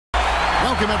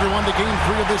Welcome, everyone, to Game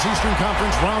 3 of this Eastern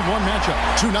Conference Round 1 matchup.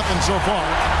 2-0 so far.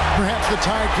 Perhaps the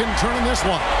tide can turn in this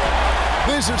one.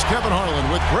 This is Kevin Harlan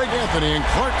with Greg Anthony and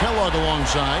Clark Kellogg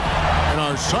alongside. And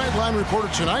our sideline reporter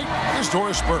tonight is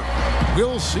Doris Burke.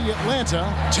 We'll see Atlanta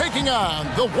taking on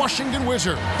the Washington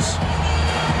Wizards.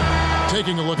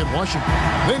 Taking a look at Washington.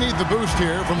 They need the boost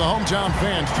here from the hometown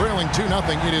fans, trailing 2-0.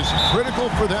 It is critical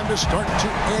for them to start to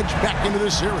edge back into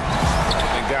this series.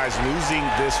 And guys, losing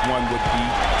this one would be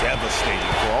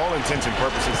devastating. For all intents and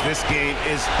purposes, this game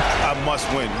is a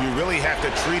must-win. You really have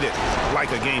to treat it like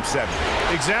a Game 7.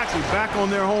 Exactly. Back on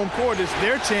their home court, it's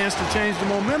their chance to change the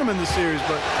momentum in the series.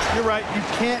 But you're right, you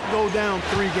can't go down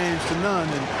 3 games to none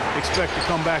and expect to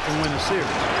come back and win the series.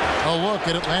 A look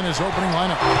at Atlanta's opening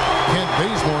lineup. Kent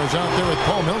Bazemore is out there with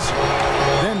Paul Millsap.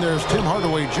 Then there's Tim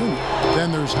Hardaway Jr.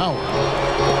 Then there's Howard.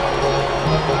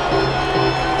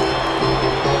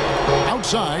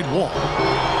 Outside, Wall.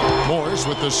 Morris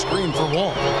with the screen for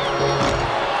Wall.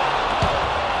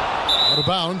 Out of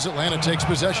bounds, Atlanta takes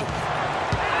possession.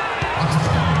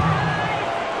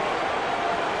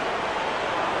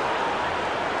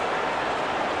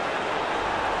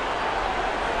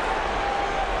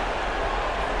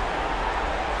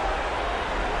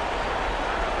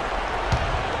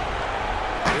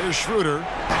 Schroeder.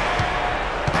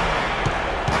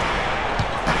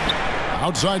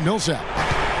 Outside Millsap.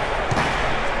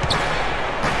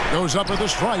 Goes up at the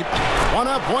stripe. 1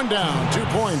 up, 1 down. 2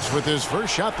 points with his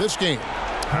first shot this game.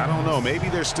 I don't know. Maybe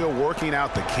they're still working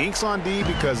out the kinks on D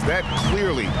because that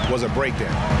clearly was a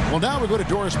breakdown. Well, now we go to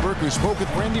Doris Burke, who spoke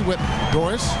with Randy Whitman.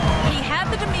 Doris? He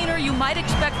had the demeanor you might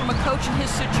expect from a coach in his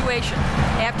situation.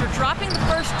 After dropping the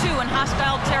first 2 in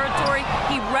hostile territory,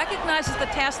 he recognizes the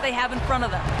task they have in front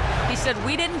of them. He said,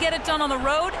 we didn't get it done on the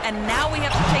road, and now we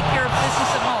have to take care of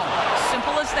business at home.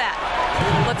 Simple as that.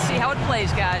 Let's see how it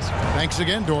plays, guys. Thanks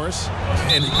again, Doris.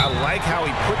 And I like how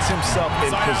he puts himself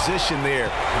in position there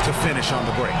to finish on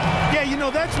the break. Yeah, you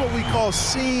know, that's what we call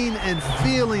seeing and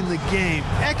feeling the game.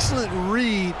 Excellent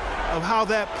read of how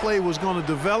that play was going to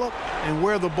develop and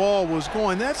where the ball was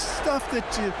going. That's stuff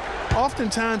that you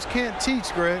oftentimes can't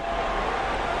teach, Greg.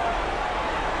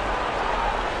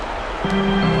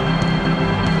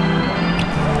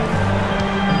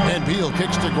 And Beal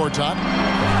kicks to Gortat.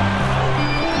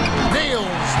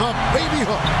 Nails the baby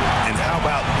hook. And how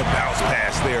about the bounce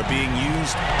pass there being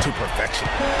used to perfection?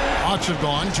 Hawks have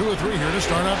gone 2 of 3 here to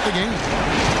start out the game.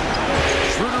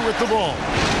 Schroeder with the ball.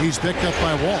 He's picked up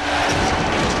by Wall.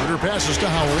 Schroeder passes to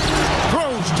Howard.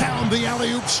 Throws down the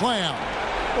alley-oop slam.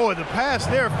 Boy, the pass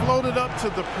there floated up to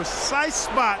the precise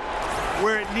spot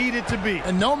where it needed to be.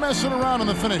 And no messing around on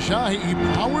the finish, huh? He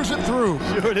powers it through.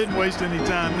 Sure didn't waste any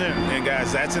time there. And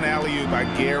guys, that's an alley-oop I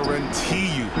guarantee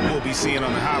you we'll be seeing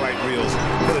on the highlight reels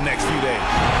for the next few days.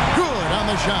 Good on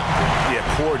the shot. Yeah,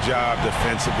 poor job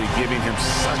defensively, giving him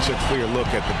such a clear look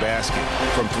at the basket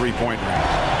from 3-point range.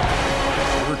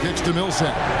 Schroeder kicks to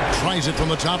Millsap. Tries it from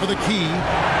the top of the key.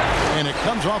 And it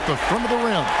comes off the front of the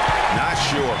rim. Not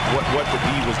sure what the D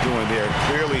was doing there.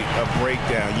 Clearly a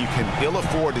breakdown. You can ill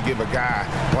afford to give a guy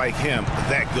like him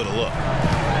that good a look.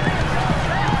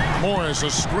 Morris a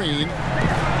screen.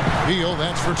 Beal,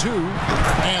 that's for 2.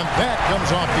 And that comes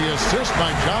off the assist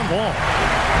by John Wall.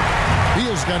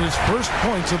 Beal's got his first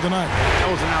points of the night.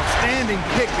 That was an outstanding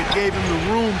kick that gave him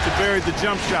the room to bury the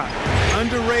jump shot.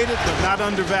 Underrated, but not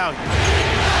undervalued.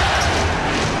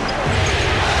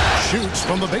 Shoots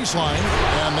from the baseline,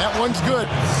 and that one's good.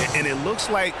 And it looks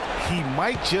like he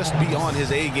might just be on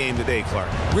his A game today, Clark.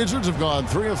 Wizards have gone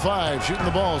 3 of 5 shooting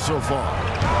the ball so far.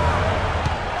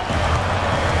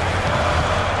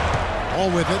 All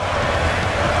with it.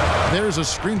 There's a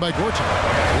screen by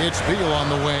Gortat. It's Beal on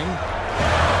the wing.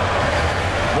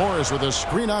 Morris with a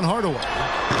screen on Hardaway.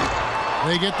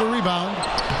 They get the rebound.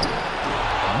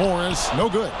 Morris, no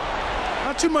good.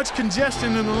 Not too much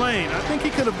congestion in the lane. I think he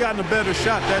could have gotten a better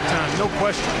shot that time, no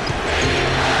question.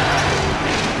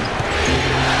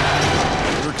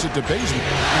 Works it to Bazemore.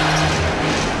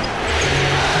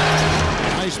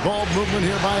 Nice ball movement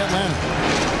here by Atlanta.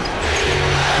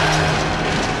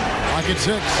 Clock at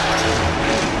 6.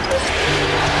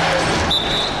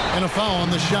 And a foul on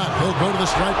the shot. He'll go to the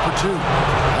stripe for 2.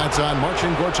 That's on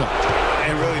Marcin Gortat.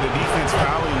 And really the defense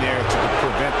fouling there to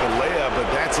prevent the layup, but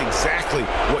that's exactly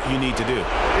what you need to do.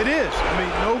 It is. I mean,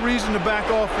 no reason to back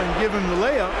off and give him the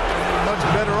layup. You're much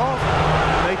better off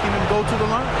making him go to the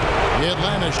line. The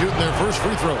Atlanta shooting their first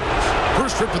free throws.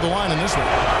 First trip to the line in this one.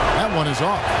 That one is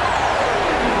off.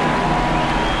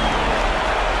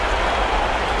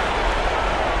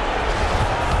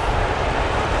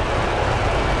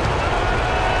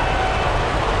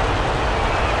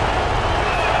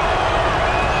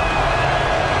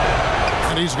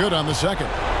 he's good on the second.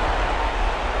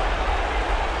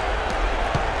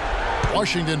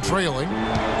 Washington trailing.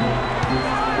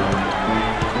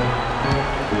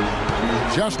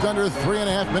 Just under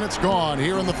 3.5 minutes gone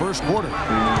here in the first quarter.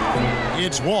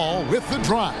 It's Wall with the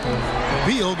drive.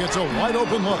 Beal gets a wide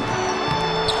open look.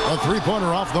 A three-pointer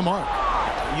off the mark.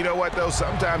 You know what, though?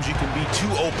 Sometimes you can be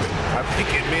too open. I think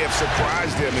it may have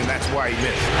surprised him, and that's why he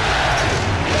missed.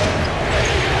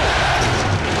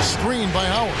 Screen by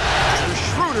Howard. Here's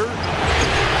Schroeder.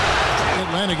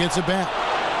 Atlanta gets it back.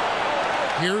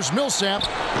 Here's Millsap.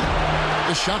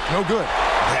 The shot no good.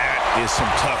 That is some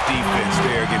tough defense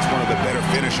there against one of the better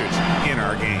finishers in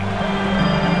our game.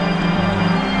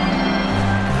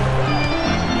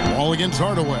 Wall against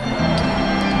Hardaway.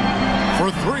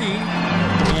 For three.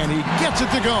 And he gets it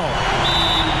to go.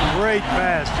 Great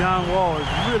pass. John Wall is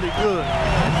really good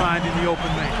at finding the open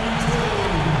man.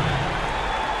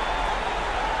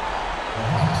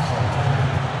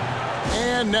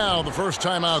 And now the first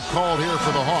timeout called here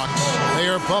for the Hawks. They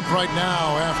are pumped right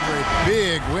now after a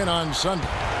big win on Sunday.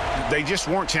 They just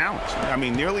weren't challenged. I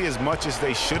mean, nearly as much as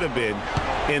they should have been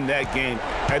in that game,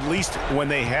 at least when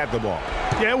they had the ball.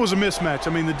 Yeah, it was a mismatch.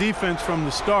 I mean, the defense from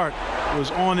the start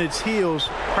was on its heels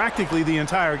practically the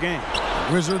entire game.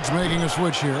 Wizards making a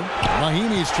switch here.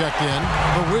 Mahinmi's checked in.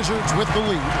 The Wizards with the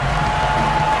lead.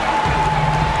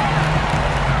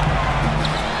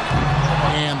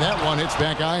 And that one hits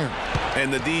back iron.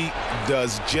 And the D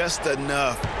does just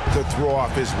enough to throw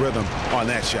off his rhythm on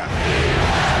that shot.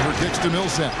 River kicks to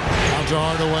Millsap. Out to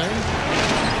Hardaway.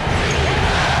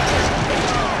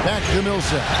 Back to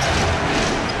Millsap.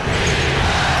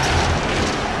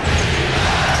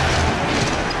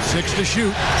 Six to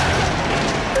shoot.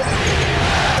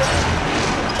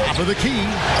 Top of the key.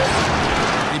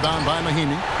 Rebound by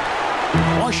Mahinmi.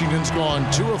 Washington's gone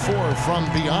 2 of 4 from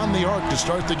beyond the arc to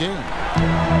start the game.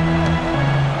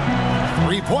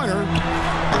 Three-pointer.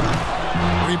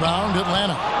 Rebound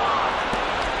Atlanta.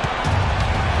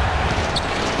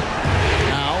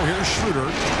 Now here's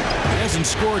Schroeder. Hasn't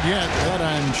scored yet. That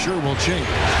I'm sure will change.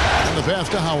 And the pass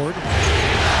to Howard.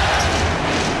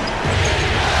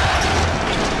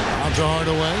 Out to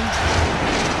Hardaway.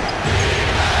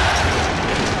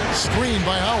 Screen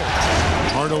by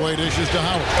Howard. Hardaway dishes to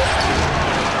Howard.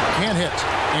 Can't hit.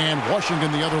 And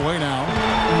Washington the other way now.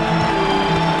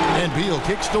 And Beal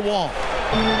kicks to Wall.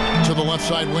 To the left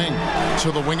side wing.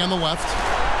 To the wing on the left.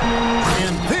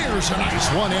 And there's a nice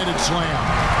one-handed slam.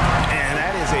 And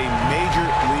that is a major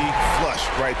league flush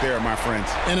right there, my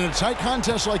friends. And in a tight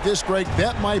contest like this, Greg,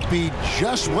 that might be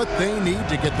just what they need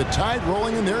to get the tide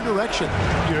rolling in their direction.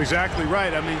 You're exactly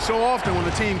right. I mean, so often when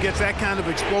the team gets that kind of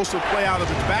explosive play out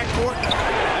of its backcourt,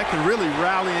 that can really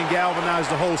rally and galvanize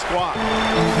the whole squad.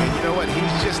 And you know what?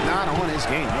 He's just not on his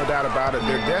game, no doubt about it.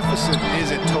 Their deficit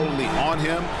isn't totally on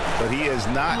him, but he has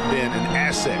not been an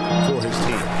asset for his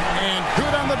team. And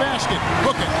good on the basket.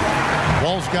 Look it.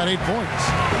 Wall's got 8 points.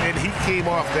 And he came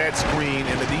off that screen,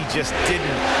 and the D just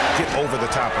didn't get over the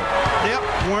top of it. Yep,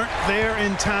 weren't there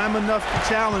in time enough to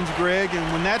challenge Greg, and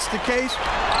when that's the case,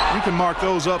 you can mark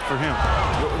those up for him.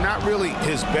 Well, not really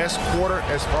his best quarter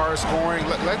as far as scoring.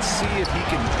 Let's see if he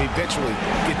can eventually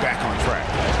get back on track.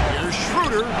 Here's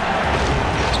Schroeder.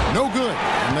 No good.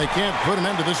 And they can't put an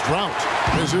end to this drought.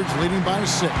 Wizards leading by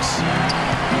 6.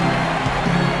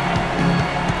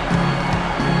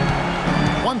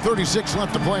 1:36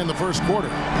 left to play in the first quarter.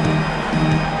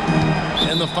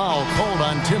 And the foul called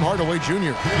on Tim Hardaway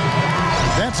Jr.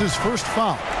 That's his first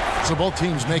foul. So both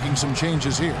teams making some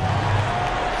changes here.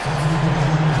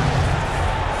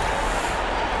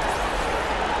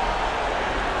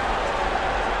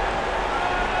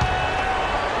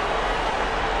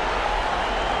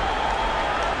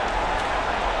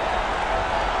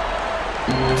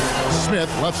 Smith,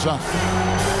 left side.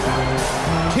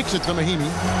 Kicks it to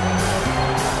Mahinmi.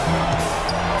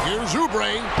 Here's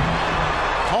Oubre.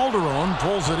 Calderon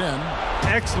pulls it in.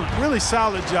 Excellent. Really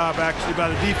solid job, actually, by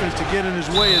the defense to get in his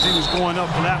way as he was going up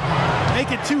for that one.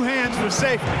 Make it 2 hands for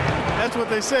safety. That's what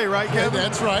they say, right, Kevin? Yeah,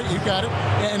 that's right. You got it.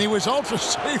 And he was ultra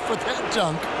safe with that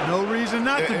dunk. No reason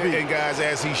not to be. And guys,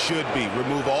 as he should be.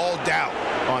 Remove all doubt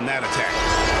on that attack.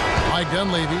 Mike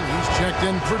Dunleavy, he's checked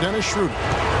in for Dennis Schroeder.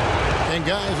 And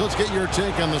guys, let's get your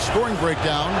take on the scoring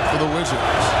breakdown for the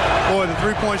Wizards. Boy, the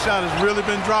three-point shot has really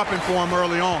been dropping for him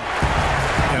early on.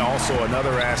 And also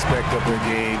another aspect of their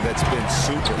game that's been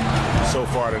super so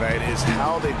far tonight is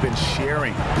how they've been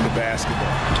sharing the basketball.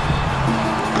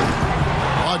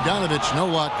 Bogdanovich, no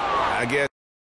luck. I guess